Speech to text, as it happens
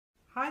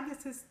Hi,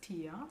 this is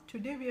Tia.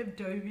 Today we have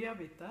Dovia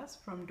with us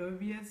from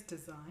Dovia's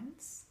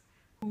Designs,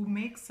 who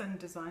makes and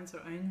designs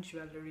her own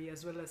jewelry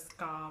as well as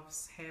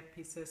scarves, hair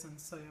pieces and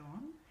so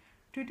on.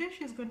 Today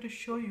she's going to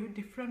show you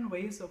different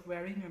ways of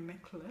wearing a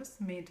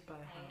necklace made by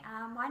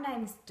her. My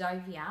name is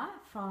Dovia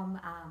from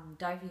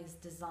Dovia's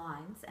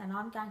Designs, and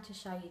I'm going to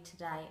show you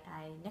today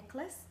a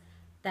necklace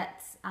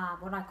that's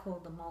what I call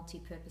the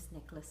multi-purpose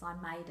necklace. I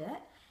made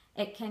it.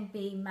 It can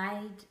be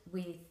made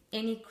with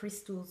any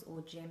crystals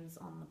or gems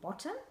on the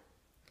bottom.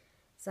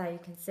 So you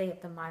can see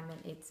at the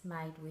moment it's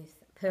made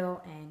with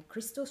pearl and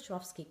crystals,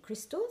 Swarovski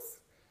crystals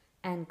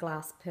and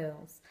glass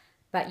pearls.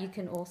 But you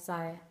can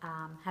also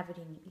have it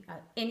in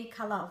any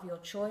colour of your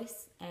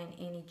choice and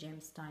any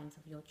gemstones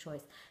of your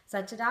choice.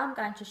 So today I'm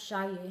going to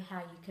show you how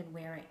you can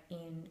wear it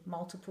in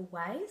multiple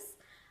ways.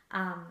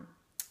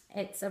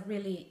 It's a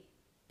really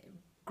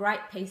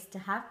great piece to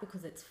have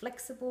because it's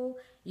flexible.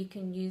 You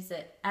can use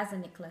it as a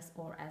necklace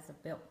or as a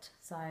belt.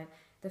 So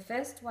the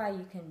first way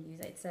you can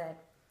use it, it's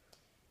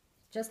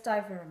just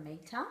over 1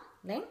 metre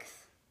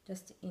length,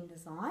 just in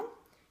design,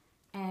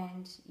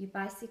 and you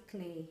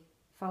basically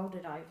fold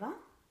it over,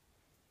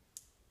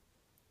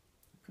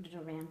 put it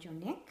around your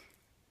neck,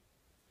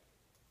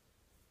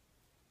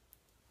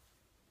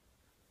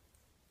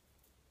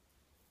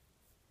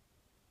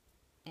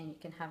 and you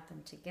can have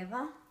them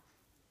together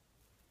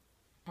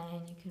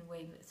and you can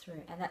weave it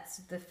through, and that's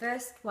the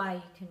first way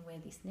you can wear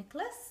this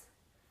necklace.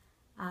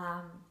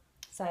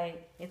 So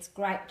it's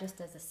great just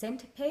as a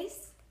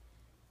centerpiece.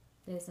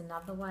 There's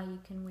another way you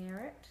can wear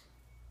it.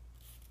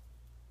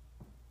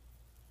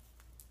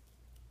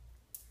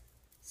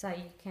 So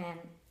you can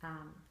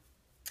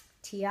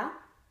tier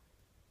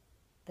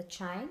the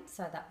chain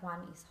so that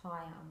one is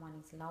higher and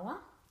one is lower,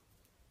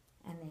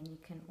 and then you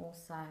can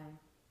also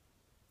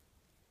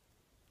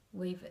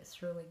weave it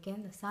through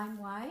again the same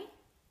way,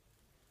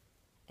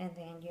 and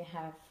then you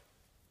have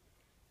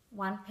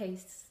one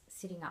piece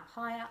sitting up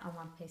higher and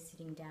one piece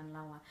sitting down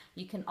lower.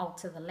 You can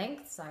alter the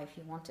length, so if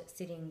you want it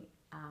sitting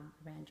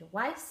around your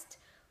waist,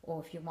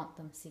 or if you want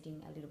them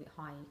sitting a little bit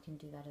higher, you can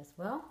do that as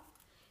well.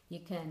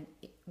 You can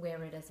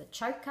wear it as a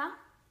choker,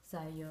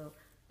 so you're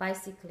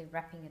basically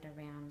wrapping it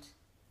around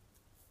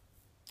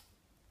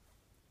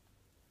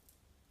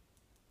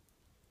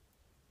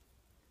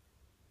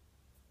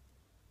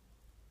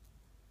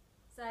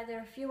So there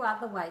are a few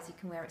other ways you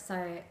can wear it.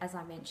 So as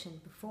I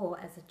mentioned before,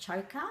 as a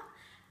choker,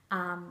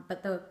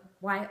 but the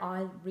way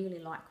I really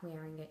like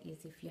wearing it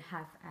is if you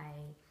have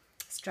a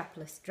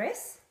strapless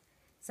dress.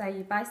 So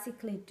you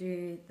basically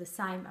do the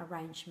same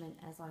arrangement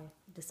as I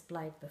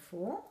displayed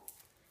before,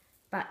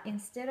 but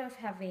instead of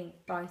having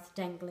both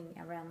dangling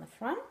around the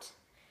front,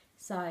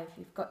 so if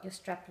you've got your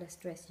strapless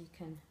dress, you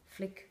can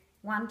flick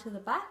one to the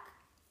back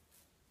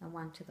and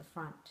one to the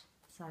front.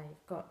 So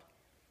you've got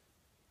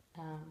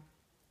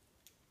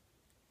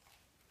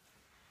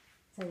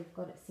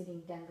it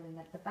sitting dangling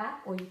at the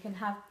back, or you can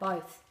have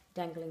both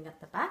dangling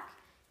at the back,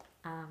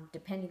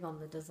 depending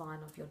on the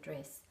design of your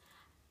dress.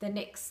 The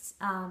next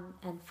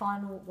and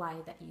final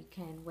way that you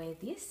can wear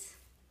this,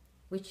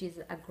 which is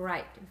a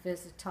great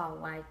versatile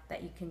way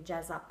that you can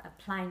jazz up a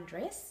plain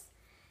dress,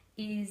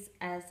 is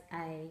as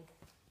a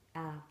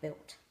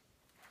belt.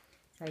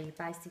 So you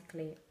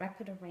basically wrap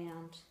it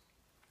around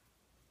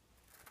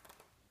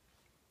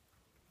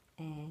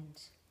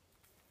and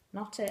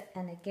knot it,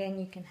 and again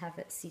you can have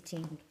it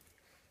sitting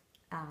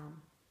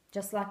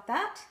just like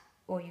that,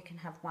 or you can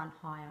have one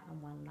higher and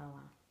one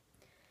lower.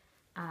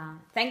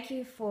 Thank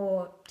you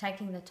for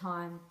taking the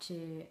time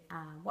to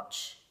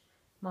watch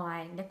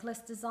my necklace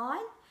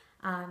design.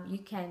 You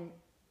can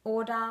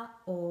order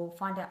or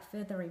find out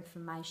further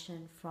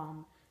information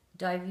from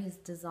Dovia's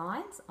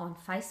Designs on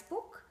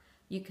Facebook.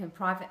 You can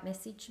private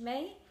message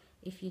me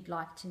if you'd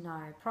like to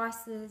know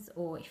prices,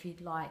 or if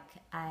you'd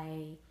like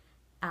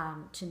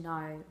to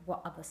know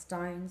what other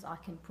stones I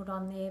can put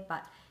on there,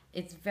 but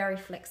it's very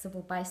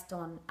flexible based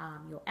on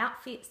your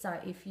outfit. So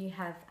if you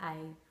have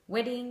a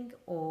wedding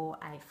or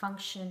a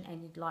function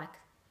and you'd like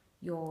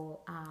your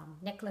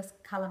necklace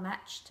colour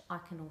matched, I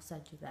can also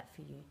do that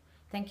for you.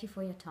 Thank you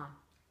for your time.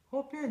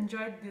 Hope you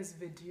enjoyed this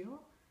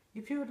video.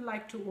 If you would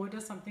like to order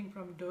something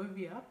from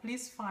Dovia,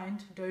 please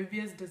find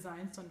Dovia's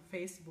Designs on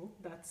Facebook.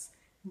 That's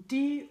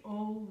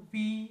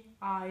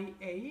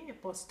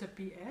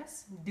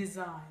DOVIA_S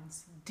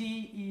Designs,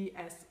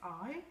 DESIGNS.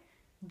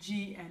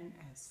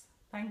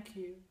 Thank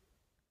you.